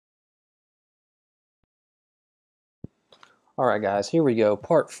Alright guys, here we go,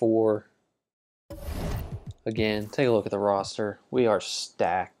 part 4. Again, take a look at the roster. We are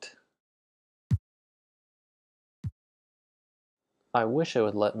stacked. I wish it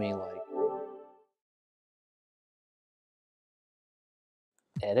would let me,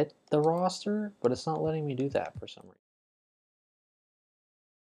 edit the roster, but it's not letting me do that for some reason.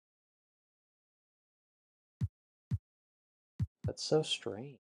 That's so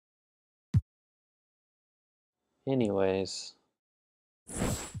strange. Anyways,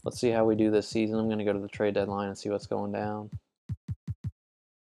 let's see how we do this season. I'm going to go to the trade deadline and see what's going down.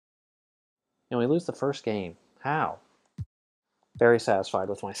 And we lose the first game. How? Very satisfied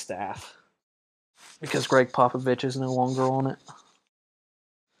with my staff. Because Greg Popovich is no longer on it.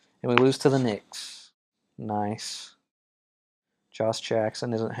 And we lose to the Knicks. Nice. Josh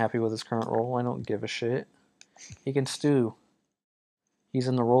Jackson isn't happy with his current role. I don't give a shit. He can stew. He's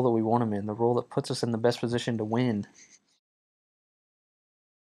in the role that we want him in, the role that puts us in the best position to win.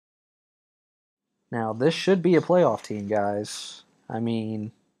 Now, this should be a playoff team, guys. I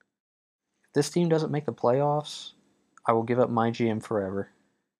mean, if this team doesn't make the playoffs, I will give up MyGM forever.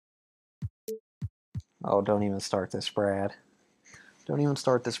 Oh, don't even start this, Brad. Don't even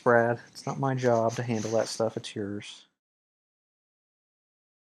start this, Brad. It's not my job to handle that stuff. It's yours.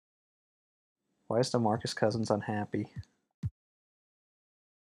 Why is DeMarcus Cousins unhappy?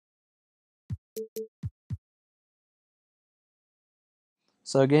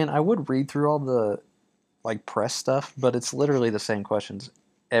 So again, I would read through all the press stuff, but it's literally the same questions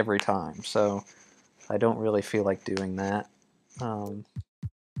every time. So I don't really feel like doing that.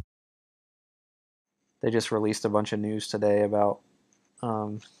 They just released a bunch of news today about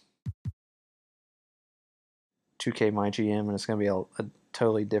 2K MyGM, and it's going to be a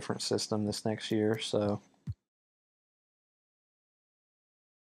totally different system this next year. So,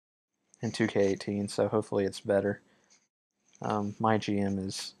 in 2K18, so hopefully it's better. MyGM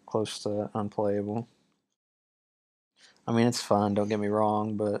is close to unplayable. I mean, it's fun, don't get me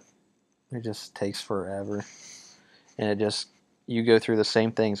wrong, but it just takes forever. And you go through the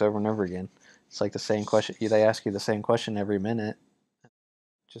same things over and over again. It's like the same question. They ask you the same question every minute.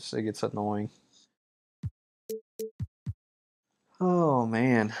 It gets annoying. Oh,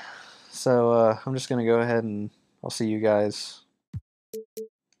 man. So, I'm just going to go ahead and I'll see you guys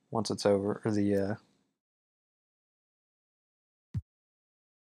once it's over. Or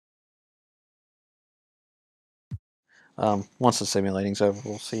once the simulating's over,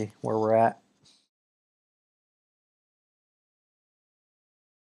 we'll see where we're at.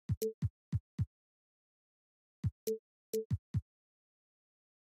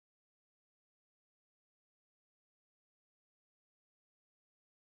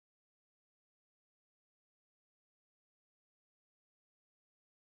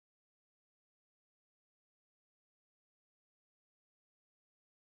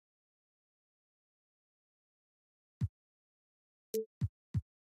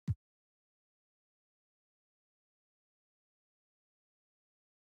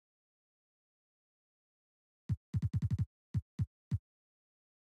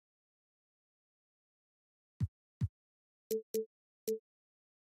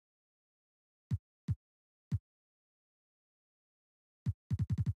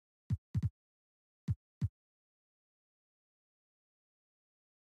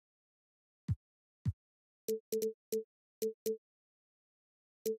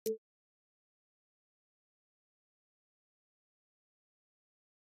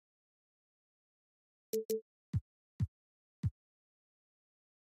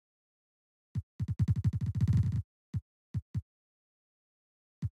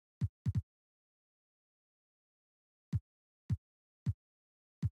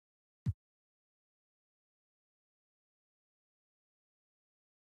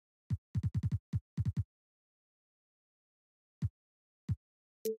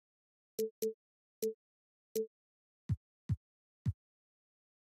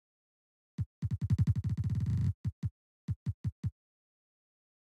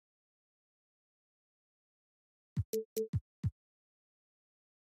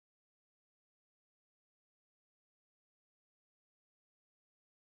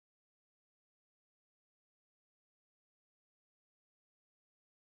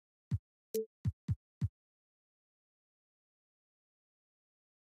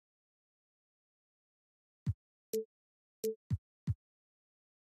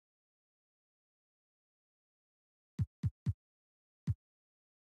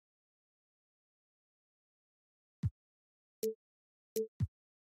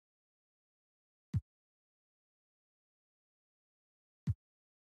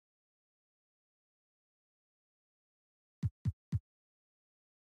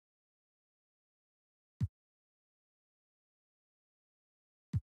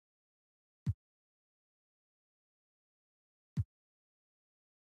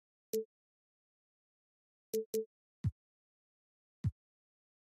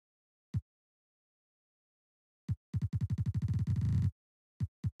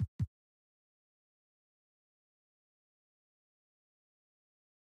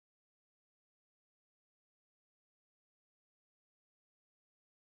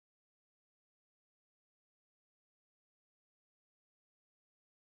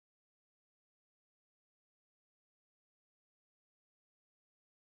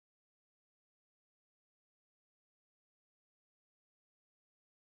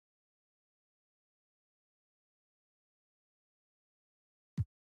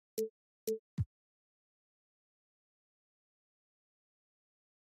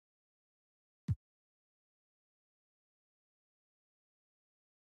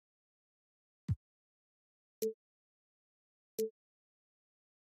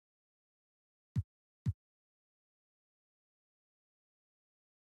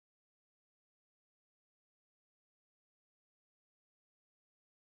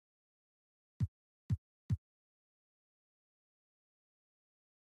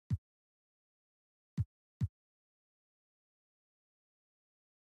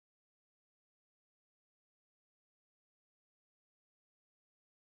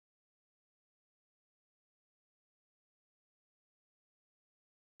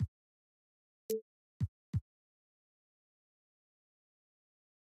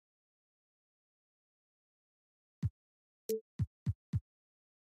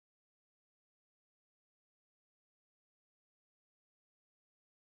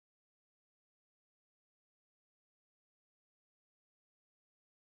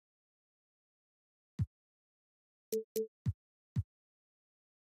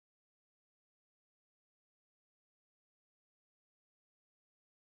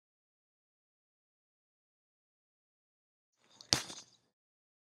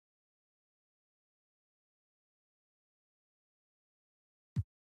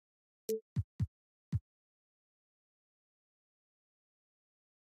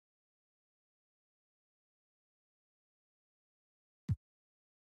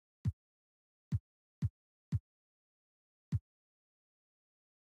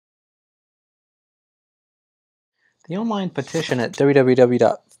 The online petition at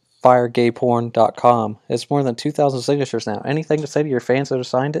www.firegayporn.com has more than 2,000 signatures now. Anything to say to your fans that have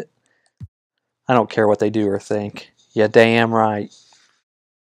signed it? I don't care what they do or think. Yeah, damn right.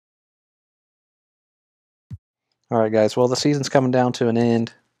 Alright, guys. Well, the season's coming down to an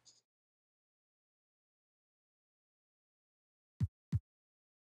end.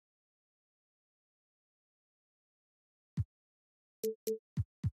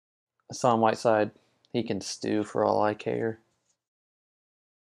 Hassan Whiteside, he can stew for all I care.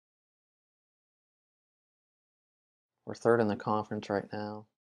 We're third in the conference right now.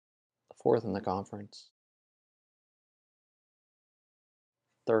 Fourth in the conference.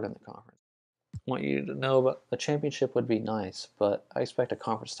 Third in the conference. I want you to know about a championship would be nice, but I expect a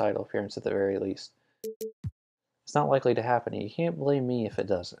conference title appearance at the very least. It's not likely to happen. You can't blame me if it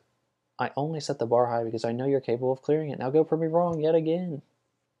doesn't. I only set the bar high because I know you're capable of clearing it. Now go prove me wrong yet again.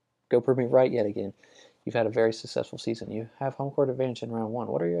 Go prove me right yet again. You've had a very successful season. You have home court advantage in round one.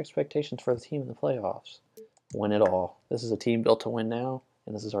 What are your expectations for the team in the playoffs? Win it all. This is a team built to win now,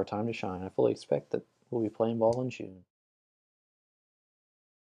 and this is our time to shine. I fully expect that we'll be playing ball in June.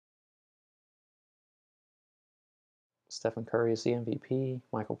 Stephen Curry is the MVP.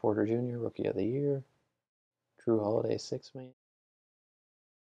 Michael Porter Jr., Rookie of the Year. Drew Holiday, sixth man.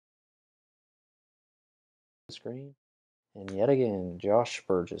 Screen. And yet again, Josh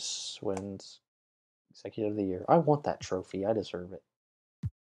Burgess wins Executive of the Year. I want that trophy. I deserve it.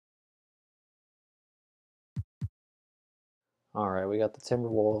 All right, we got the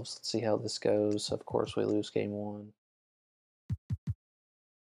Timberwolves. Let's see how this goes. Of course, we lose game one.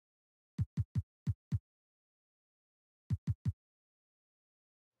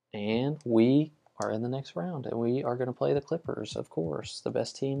 And we are in the next round, and we are going to play the Clippers, of course, the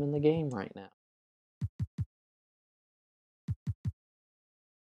best team in the game right now.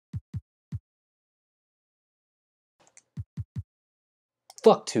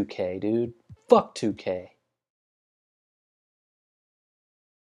 Fuck 2K, dude. Fuck 2K.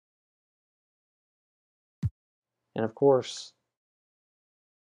 And of course,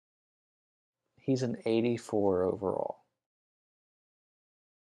 he's an 84 overall.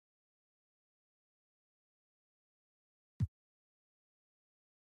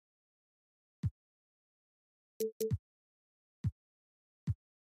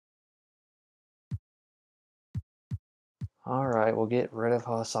 All right, we'll get rid of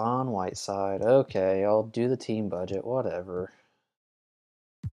Hassan Whiteside. Okay, I'll do the team budget, whatever.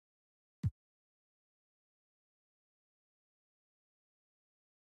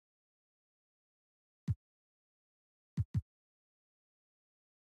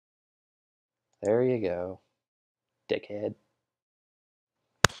 There you go, dickhead.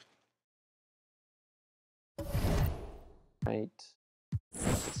 Right.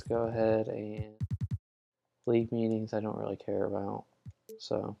 Let's go ahead and league meetings I don't really care about.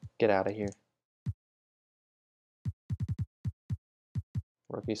 So get out of here.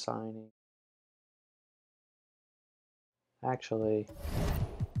 Rookie signing. Actually,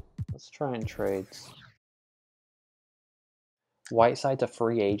 let's try and trade. Whiteside's a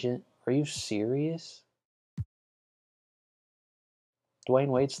free agent? Are you serious? Dwayne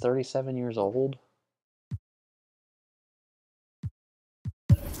Wade's 37 years old?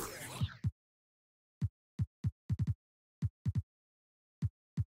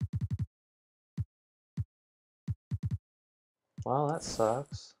 Well, that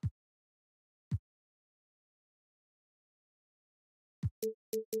sucks.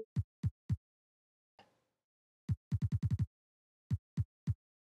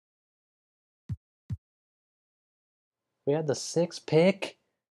 We had the 6th pick?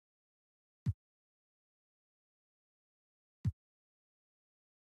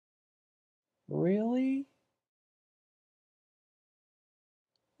 Really?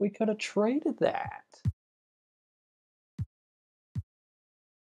 We could have traded that.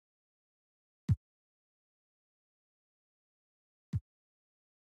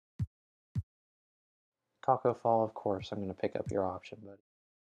 Taco Fall, of course, I'm going to pick up your option, buddy.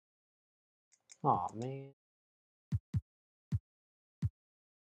 Aw, man.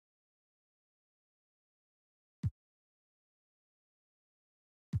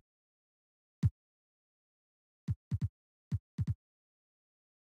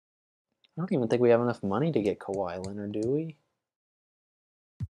 I don't even think we have enough money to get Kawhi Leonard, do we?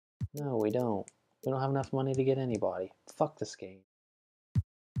 No, we don't. We don't have enough money to get anybody. Fuck this game.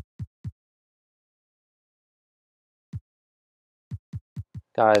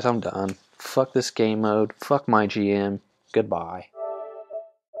 Guys, I'm done. Fuck this game mode. Fuck MyGM. Goodbye.